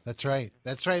 Yeah, that's right.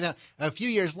 That's right. Now, a few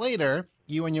years later,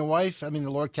 you and your wife, the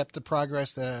Lord kept the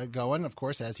progress going, of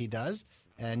course, as he does,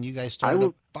 and you guys started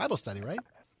a Bible study, right?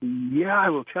 Yeah, I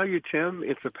will tell you, Tim,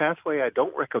 it's a pathway I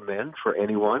don't recommend for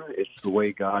anyone. It's the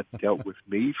way God dealt with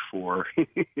me for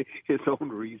his own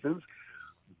reasons.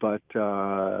 But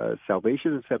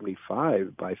salvation in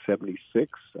 75, by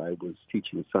 76, I was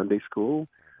teaching Sunday school.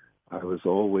 I was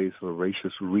always a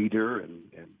voracious reader and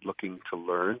looking to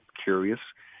learn, curious.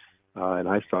 And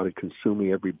I started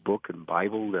consuming every book and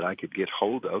Bible that I could get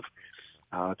hold of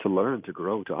to learn, to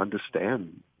grow, to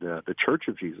understand the Church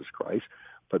of Jesus Christ.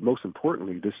 But most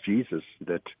importantly, this Jesus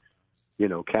that,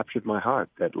 captured my heart,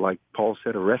 that, like Paul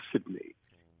said, arrested me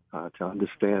to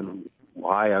understand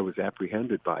why I was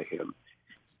apprehended by him.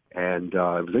 And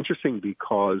it was interesting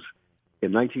because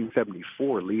in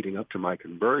 1974, leading up to my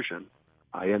conversion,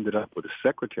 I ended up with a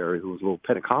secretary who was a little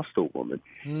Pentecostal woman,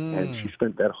 and she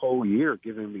spent that whole year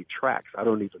giving me tracts. I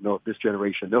don't even know if this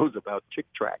generation knows about Chick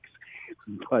tracts,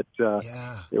 but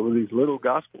there were these little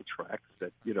gospel tracts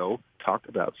that, talked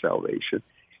about salvation.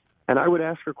 And I would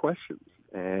ask her questions.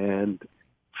 And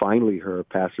finally, her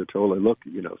pastor told her, look,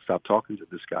 stop talking to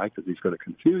this guy because he's going to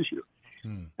confuse you.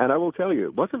 And I will tell you,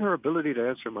 it wasn't her ability to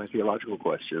answer my theological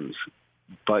questions,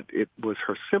 but it was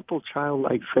her simple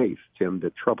childlike faith, Tim,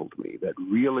 that troubled me, that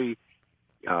really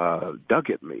dug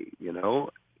at me,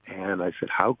 And I said,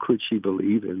 how could she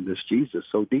believe in this Jesus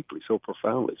so deeply, so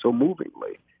profoundly, so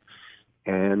movingly?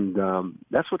 And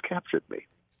that's what captured me.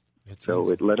 So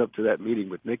it led up to that meeting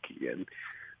with Nicky. And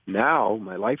now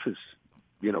my life is,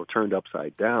 turned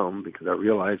upside down because I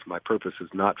realize my purpose is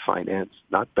not finance,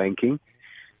 not banking.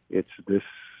 It's this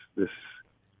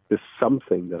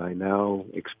something that I now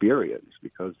experience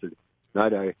because the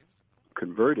night I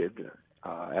converted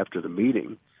after the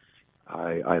meeting,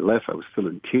 I left. I was still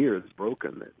in tears,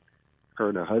 broken. And her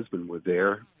and her husband were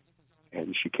there,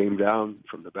 and she came down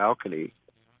from the balcony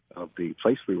of the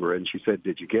place we were in. She said,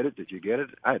 "Did you get it? Did you get it?"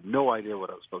 I had no idea what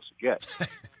I was supposed to get.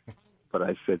 But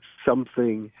I said,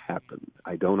 something happened.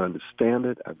 I don't understand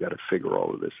it. I've got to figure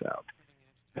all of this out.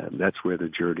 And that's where the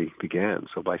journey began.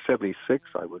 So by 76,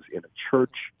 I was in a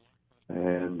church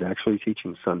and actually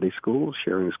teaching Sunday school,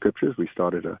 sharing the scriptures. We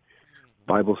started a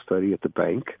Bible study at the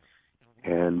bank.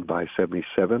 And by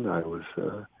 77, I was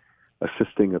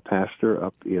assisting a pastor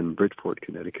up in Bridgeport,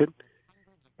 Connecticut.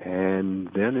 And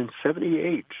then in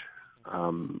 78,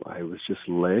 I was just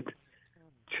led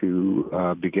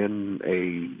to begin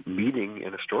a meeting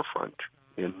in a storefront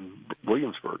in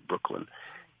Williamsburg, Brooklyn.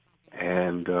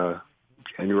 And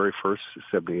January 1st,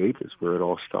 78 is where it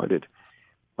all started.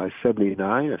 By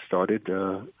 79, I started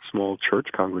a small church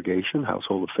congregation,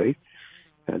 Household of Faith.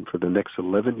 And for the next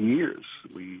 11 years,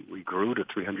 we grew to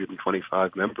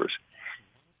 325 members.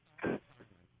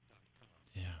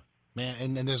 Man,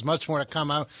 and there's much more to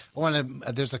come.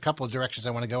 There's a couple of directions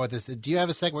I want to go with this. Do you have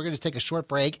a sec? We're going to take a short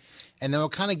break, and then we'll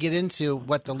kind of get into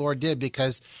what the Lord did,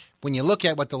 because when you look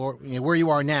at what the Lord, where you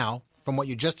are now, from what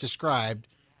you just described,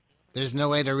 there's no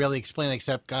way to really explain it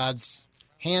except God's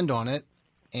hand on it.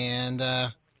 And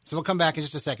so we'll come back in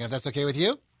just a second, if that's okay with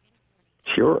you.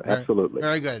 Sure, absolutely.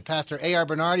 Very good. Pastor A.R.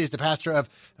 Bernard is the pastor of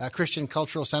Christian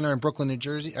Cultural Center in Brooklyn,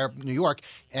 New York,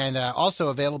 and also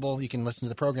available. You can listen to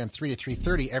the program 3 to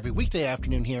 3:30 every weekday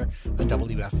afternoon here on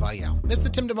WFIL. It's the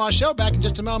Tim DeMoss Show. Back in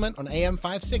just a moment on AM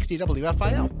 560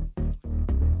 WFIL.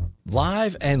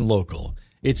 Live and local.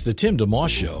 It's the Tim DeMoss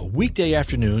Show, weekday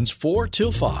afternoons 4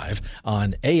 till 5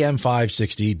 on AM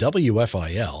 560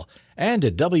 WFIL and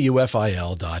at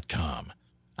WFIL.com.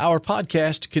 Our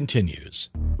podcast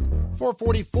continues.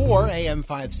 444 AM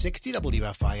 560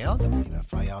 WFIL,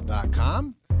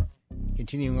 WFIL.com.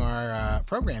 Continuing our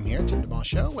program here, Tim DeMoss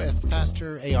Show, with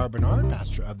Pastor A.R. Bernard,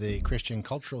 pastor of the Christian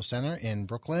Cultural Center in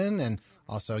Brooklyn. And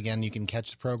also, again, you can catch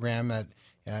the program that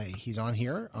he's on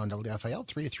here on WFIL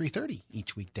 3 to 3:30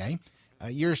 each weekday.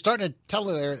 You're starting to tell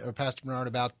there, Pastor Bernard,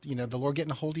 about the Lord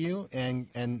getting a hold of you and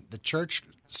the church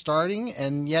starting,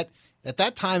 and yet at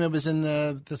that time it was in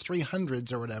the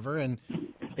 300s or whatever, and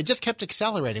it just kept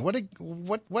accelerating.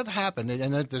 What happened?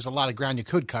 And there's a lot of ground you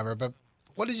could cover, but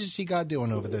what did you see God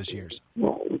doing over those years?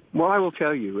 Well, I will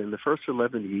tell you, in the first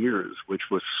 11 years, which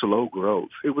was slow growth,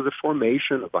 it was a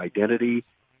formation of identity,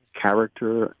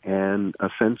 character, and a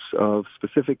sense of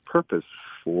specific purpose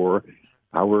for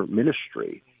our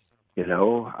ministry.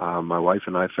 My wife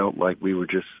and I felt like we were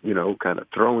just, kind of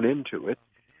thrown into it.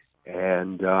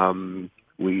 And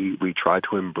we tried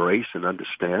to embrace and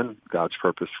understand God's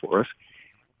purpose for us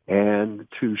and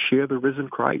to share the risen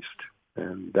Christ.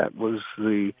 And that was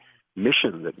the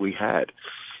mission that we had.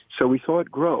 So we saw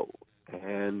it grow.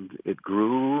 And it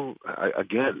grew,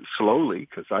 again, slowly,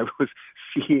 because I was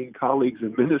seeing colleagues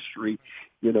in ministry,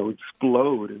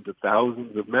 explode into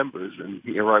thousands of members. And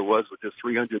here I was with just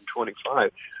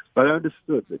 325. But I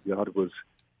understood that God was,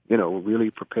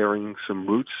 really preparing some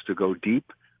roots to go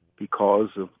deep because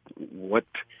of what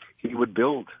he would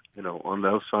build, on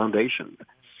those foundations.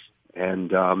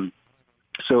 And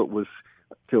so it was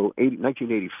till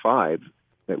 1985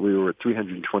 that we were at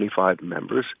 325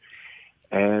 members.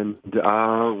 And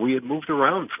we had moved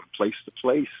around from place to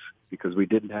place because we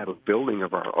didn't have a building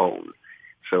of our own.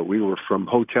 So we were from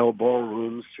hotel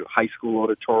ballrooms to high school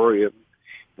auditorium,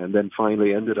 and then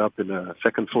finally ended up in a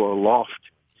second-floor loft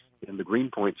in the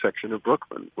Greenpoint section of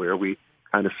Brooklyn, where we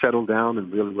kind of settled down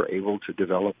and really were able to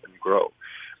develop and grow.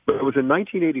 But it was in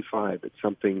 1985 that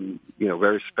something,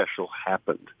 very special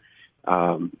happened.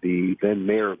 The then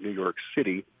mayor of New York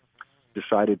City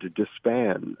decided to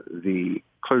disband the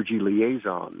clergy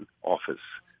liaison office,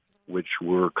 which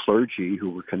were clergy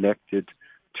who were connected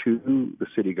to the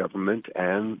city government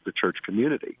and the church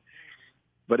community.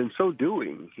 But in so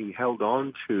doing, he held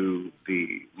on to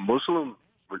the Muslim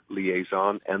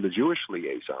liaison and the Jewish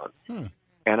liaison.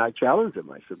 And I challenged him.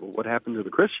 I said, well, what happened to the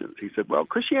Christians? He said, well,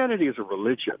 Christianity is a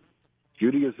religion.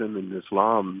 Judaism and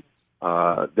Islam,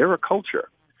 they're a culture.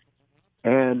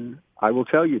 And I will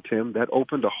tell you, Tim, that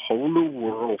opened a whole new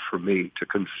world for me to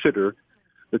consider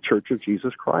the Church of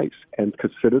Jesus Christ and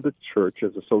consider the church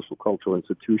as a social cultural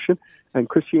institution. And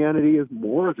Christianity is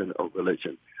more than a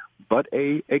religion, but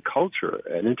a culture,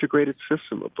 an integrated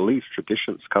system of beliefs,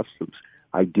 traditions, customs,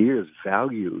 ideas,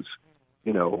 values,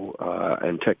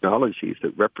 and technologies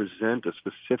that represent a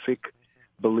specific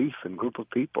belief and group of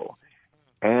people.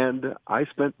 And I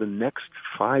spent the next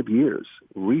 5 years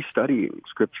restudying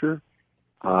Scripture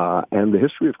and the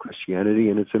history of Christianity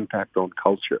and its impact on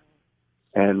culture.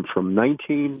 And from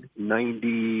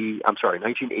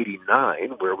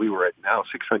 1989, where we were at now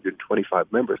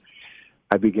 625 members,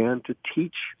 I began to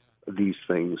teach these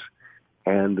things,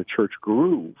 and the church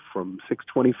grew from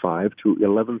 625 to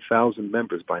 11,000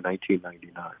 members by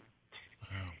 1999. Wow.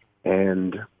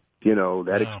 And,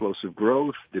 that explosive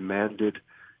growth demanded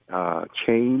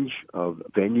change of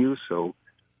venues, so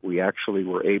we actually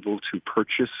were able to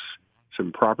purchase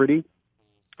some property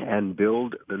and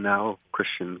build the now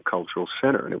Christian Cultural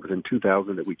Center. And it was in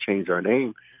 2000 that we changed our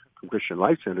name from Christian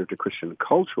Life Center to Christian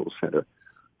Cultural Center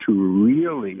to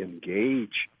really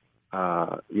engage,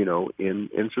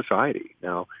 in society.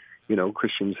 Now,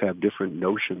 Christians have different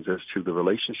notions as to the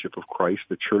relationship of Christ,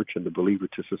 the church, and the believer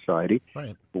to society.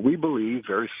 Right. But we believe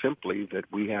very simply that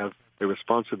we have a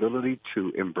responsibility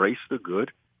to embrace the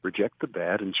good, reject the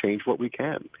bad, and change what we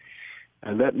can.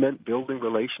 And that meant building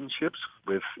relationships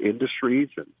with industries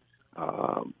and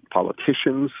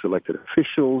politicians, elected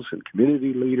officials, and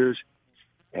community leaders.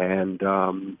 And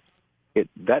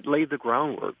that laid the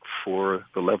groundwork for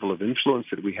the level of influence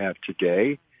that we have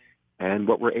today and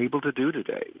what we're able to do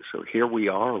today. So here we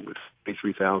are with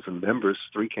 23,000 members,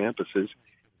 3 campuses,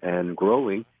 and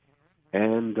growing.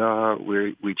 And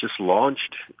we just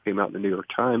launched, came out in the New York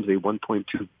Times, a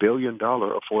 $1.2 billion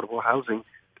affordable housing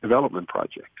development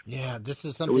project. Yeah, this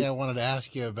is something I wanted to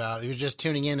ask you about. If you're just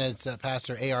tuning in, it's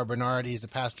Pastor A.R. Bernard. He's the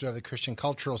pastor of the Christian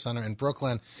Cultural Center in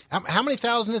Brooklyn. How many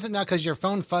thousand is it now? Because your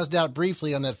phone fuzzed out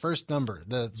briefly on that first number,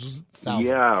 the 1,000.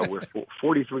 Yeah, we're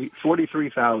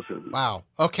 43,000. Wow.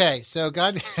 Okay, so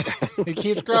God, it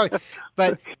keeps growing.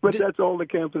 But that's all the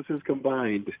campuses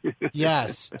combined.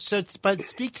 Yes. So, but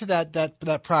speak to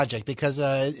that project, because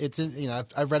it's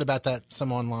I've read about that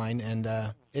some online, and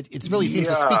it really seems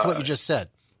to speak to what you just said.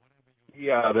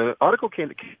 Yeah, the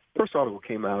first article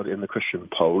came out in the Christian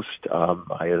Post.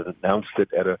 I had announced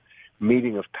it at a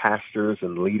meeting of pastors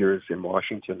and leaders in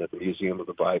Washington at the Museum of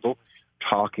the Bible,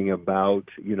 talking about,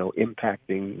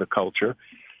 impacting the culture.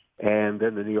 And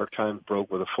then the New York Times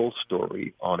broke with a full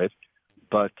story on it.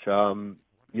 But,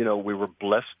 we were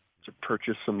blessed to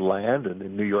purchase some land, and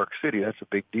in New York City, that's a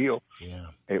big deal. Yeah.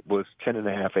 It was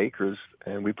 10.5 acres,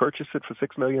 and we purchased it for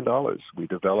 $6 million. We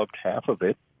developed half of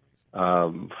it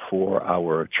for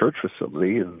our church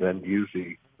facility and then used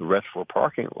the rest for a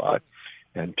parking lot,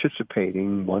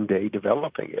 anticipating one day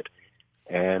developing it.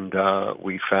 And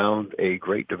we found a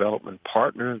great development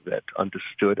partner that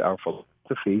understood our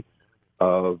philosophy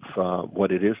of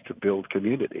what it is to build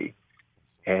community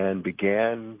and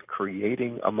began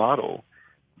creating a model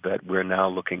that we're now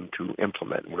looking to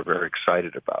implement. We're very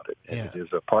excited about it. And it is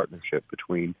a partnership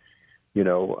between,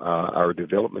 our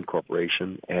development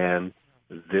corporation and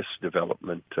this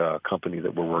development company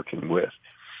that we're working with.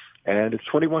 And it's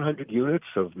 2,100 units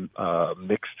of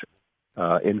mixed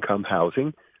income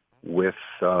housing with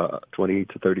 20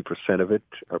 to 30% of it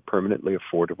are permanently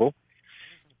affordable,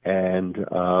 and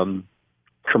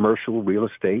commercial real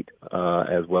estate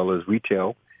as well as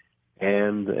retail,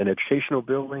 and an educational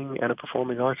building and a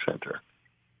performing arts center.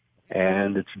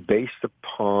 And it's based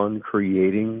upon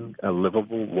creating a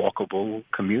livable, walkable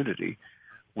community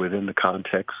within the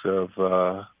context of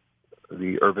the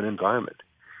urban environment.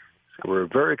 So we're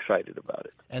very excited about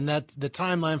it. And that the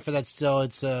timeline for that still,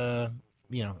 it's it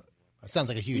sounds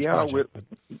like a huge project.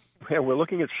 We're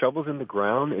looking at shovels in the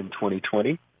ground in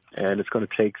 2020, and it's going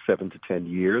to take 7 to 10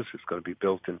 years. It's going to be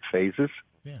built in phases.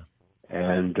 Yeah.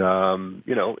 And,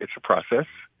 it's a process,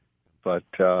 but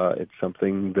it's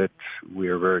something that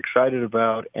we're very excited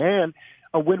about, and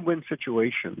a win-win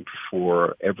situation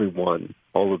for everyone,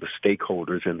 all of the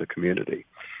stakeholders in the community.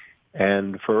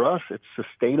 And for us, it's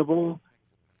sustainable,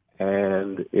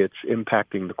 and it's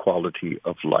impacting the quality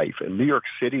of life. And New York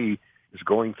City is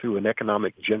going through an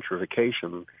economic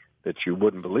gentrification that you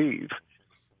wouldn't believe.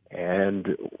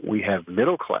 And we have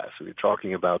middle class. We're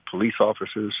talking about police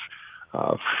officers,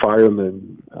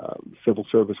 firemen, civil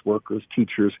service workers,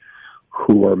 teachers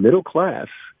who are middle class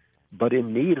but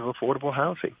in need of affordable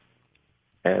housing.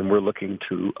 And we're looking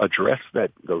to address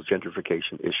those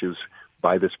gentrification issues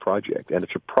by this project. And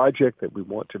it's a project that we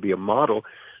want to be a model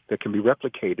that can be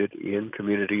replicated in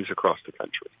communities across the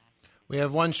country. We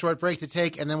have one short break to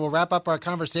take, and then we'll wrap up our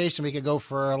conversation. We could go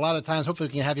for a lot of times. Hopefully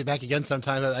we can have you back again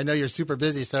sometime. I know you're super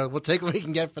busy, so we'll take what we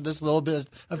can get for this little bit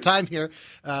of time here.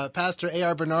 Pastor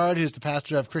A.R. Bernard, who's the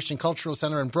pastor of Christian Cultural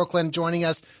Center in Brooklyn, joining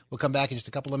us. We'll come back in just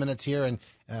a couple of minutes here and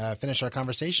finish our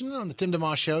conversation on the Tim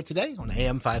DeMoss Show today on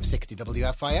AM 560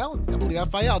 WFIL and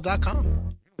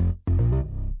WFIL.com.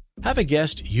 Have a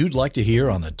guest you'd like to hear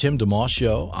on the Tim DeMoss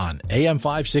Show on AM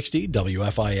 560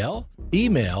 WFIL?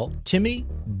 Email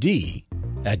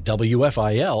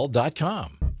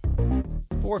timmyd@wfil.com.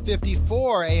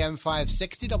 454 AM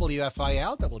 560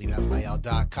 WFIL,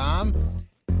 WFIL.com.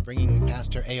 Bringing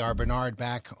Pastor A.R. Bernard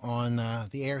back on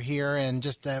the air here, and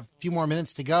just a few more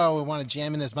minutes to go. We want to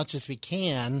jam in as much as we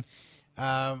can.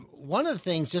 One of the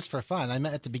things, just for fun,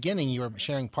 at the beginning you were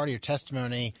sharing part of your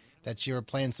testimony that you were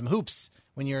playing some hoops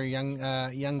when you were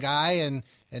a young guy and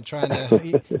trying to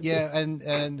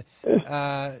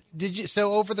did you,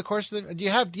 so over the course of do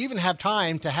you even have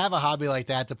time to have a hobby like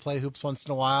that, to play hoops once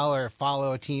in a while or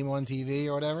follow a team on TV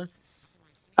or whatever?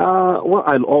 Well,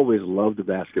 I always loved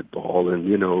basketball, and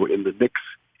in the Knicks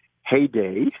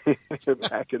heyday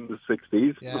back in the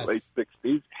 60s, yes. The late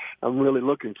 60s, I'm really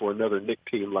looking for another Knicks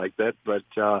team like that, but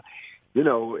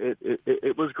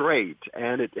it was great,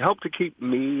 and it helped to keep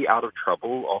me out of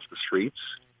trouble off the streets.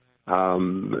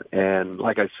 And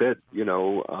like I said,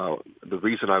 the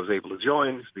reason I was able to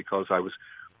join is because I was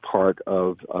part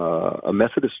of a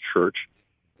Methodist church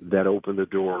that opened the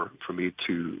door for me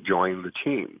to join the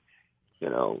team.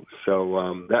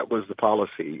 So that was the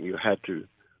policy. You had to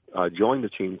join the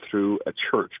team through a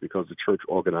church because the church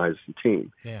organized the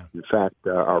team. Yeah. In fact,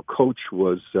 our coach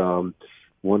was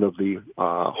one of the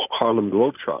Harlem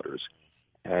Globetrotters,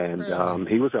 and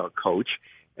really? He was our coach.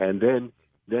 And then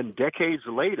decades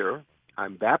later,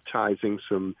 I'm baptizing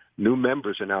some new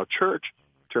members in our church.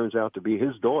 Turns out to be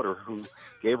his daughter who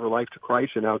gave her life to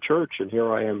Christ in our church, and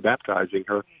here I am baptizing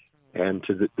her. And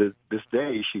to this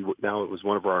day, she now was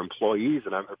one of our employees,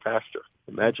 and I'm her pastor.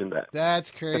 Imagine that.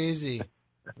 That's crazy.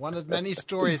 One of many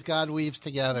stories God weaves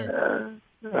together.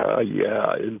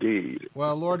 Yeah, indeed.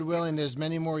 Well, Lord willing, there's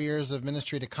many more years of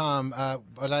ministry to come.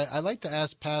 But I like to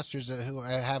ask pastors who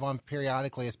I have on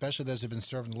periodically, especially those who've been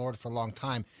serving the Lord for a long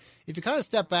time, if you kind of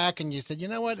step back and you said, you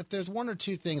know what, if there's one or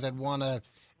two things I'd want to,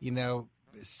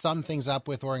 sum things up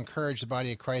with or encourage the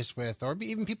body of Christ with, or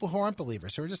even people who aren't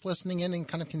believers, who are just listening in and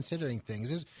kind of considering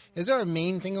things. Is there a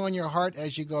main thing on your heart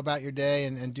as you go about your day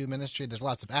and do ministry? There's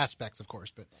lots of aspects, of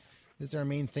course, but is there a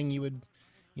main thing you would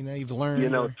you've learned?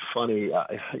 It's funny.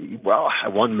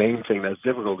 One main thing that's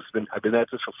difficult has been I've been at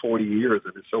this for 40 years,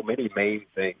 and there's so many main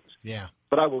things. Yeah.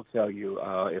 But I will tell you,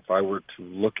 if I were to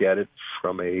look at it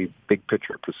from a big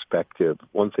picture perspective,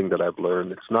 one thing that I've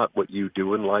learned, it's not what you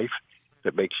do in life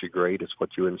that makes you great. It's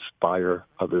what you inspire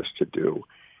others to do.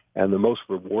 And the most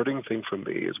rewarding thing for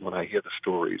me is when I hear the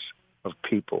stories of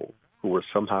people who were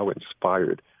somehow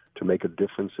inspired to make a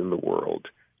difference in the world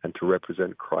and to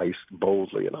represent Christ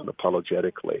boldly and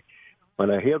unapologetically.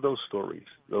 When I hear those stories,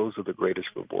 those are the greatest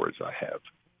rewards I have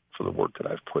for the work that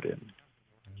I've put in.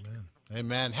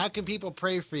 Amen. How can people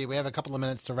pray for you? We have a couple of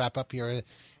minutes to wrap up here.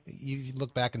 You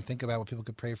look back and think about what people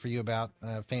could pray for you about,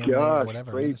 family or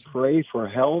whatever. Pray for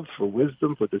health, for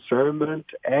wisdom, for discernment,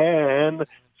 and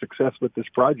success with this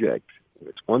project.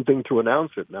 It's one thing to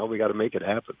announce it. Now we got to make it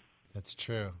happen. That's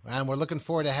true. And we're looking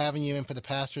forward to having you in for the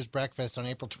Pastor's Breakfast on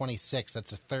April 26th.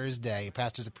 That's a Thursday,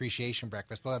 Pastor's Appreciation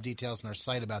Breakfast. We'll have details on our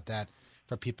site about that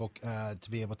for people to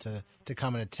be able to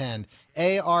come and attend.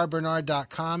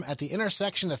 arbernard.com, at the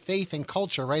intersection of faith and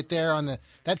culture, right there on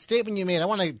that statement you made. I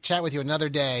want to chat with you another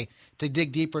day to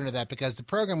dig deeper into that, because the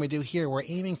program we do here, we're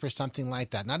aiming for something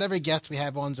like that. Not every guest we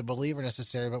have on's a believer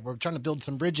necessarily, but we're trying to build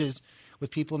some bridges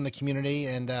with people in the community,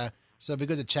 and so it'd be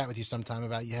good to chat with you sometime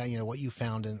about what you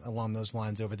found along those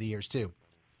lines over the years too.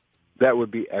 That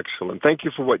would be excellent. Thank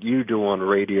you for what you do on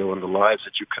radio and the lives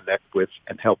that you connect with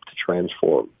and help to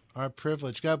transform. Our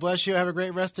privilege. God bless you. Have a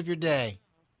great rest of your day.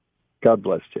 God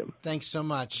bless, Tim. Thanks so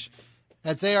much.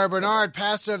 That's A.R. Bernard,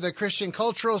 pastor of the Christian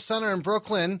Cultural Center in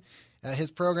Brooklyn.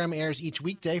 His program airs each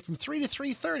weekday from 3 to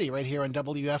 3:30 right here on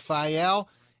WFIL.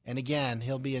 And again,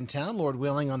 he'll be in town, Lord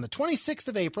willing, on the 26th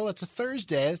of April. It's a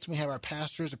Thursday. That's when we have our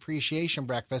Pastor's Appreciation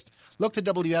Breakfast. Look to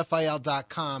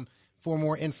WFIL.com for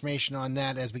more information on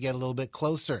that as we get a little bit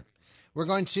closer. We're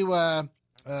going to,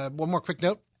 one more quick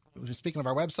note. Speaking of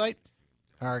our website,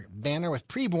 our banner with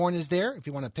Preborn is there. If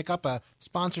you want to pick up a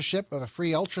sponsorship of a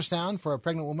free ultrasound for a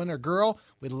pregnant woman or girl,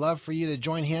 we'd love for you to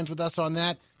join hands with us on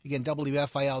that. Again,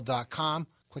 WFIL.com.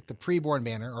 Click the Preborn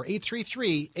banner, or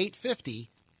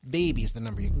 833-850-BABY is the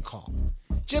number you can call.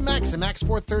 Jim Max and Max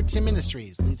 413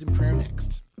 Ministries leads in prayer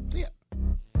next. See ya.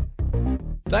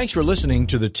 Thanks for listening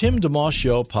to the Tim DeMoss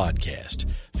Show podcast.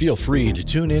 Feel free to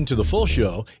tune in to the full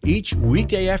show each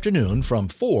weekday afternoon from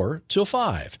 4 till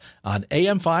 5 on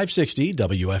AM 560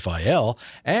 WFIL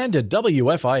and at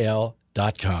WFIL.com.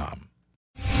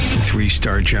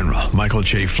 3-star General Michael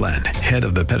J. Flynn, head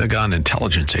of the Pentagon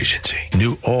Intelligence Agency,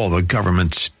 knew all the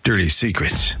government's dirty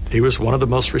secrets. He was one of the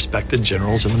most respected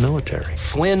generals in the military.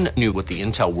 Flynn knew what the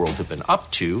intel world had been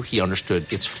up to. He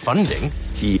understood its funding.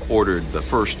 He ordered the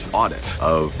first audit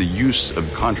of the use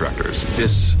of contractors.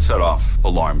 This set off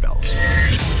alarm bells.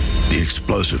 The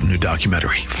explosive new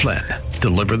documentary, Flynn,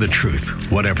 Deliver the Truth,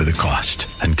 Whatever the Cost,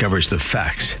 uncovers the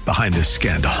facts behind this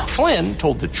scandal. Flynn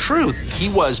told the truth. He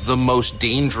was the most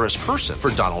dangerous person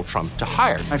for Donald Trump to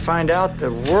hire. I find out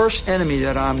the worst enemy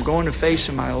that I'm going to face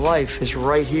in my life is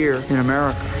right here in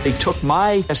America. They took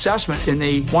my assessment and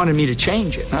they wanted me to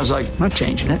change it. And I was like, I'm not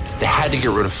changing it. They had to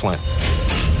get rid of Flynn.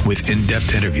 With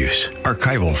in-depth interviews,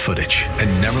 archival footage,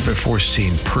 and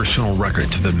never-before-seen personal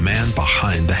records of the man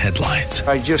behind the headlines.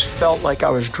 I just felt like I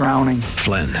was drowning.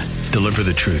 Flynn, Deliver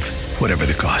the Truth, Whatever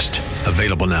the Cost.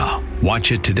 Available now.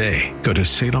 Watch it today. Go to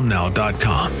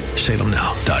salemnow.com.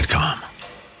 salemnow.com.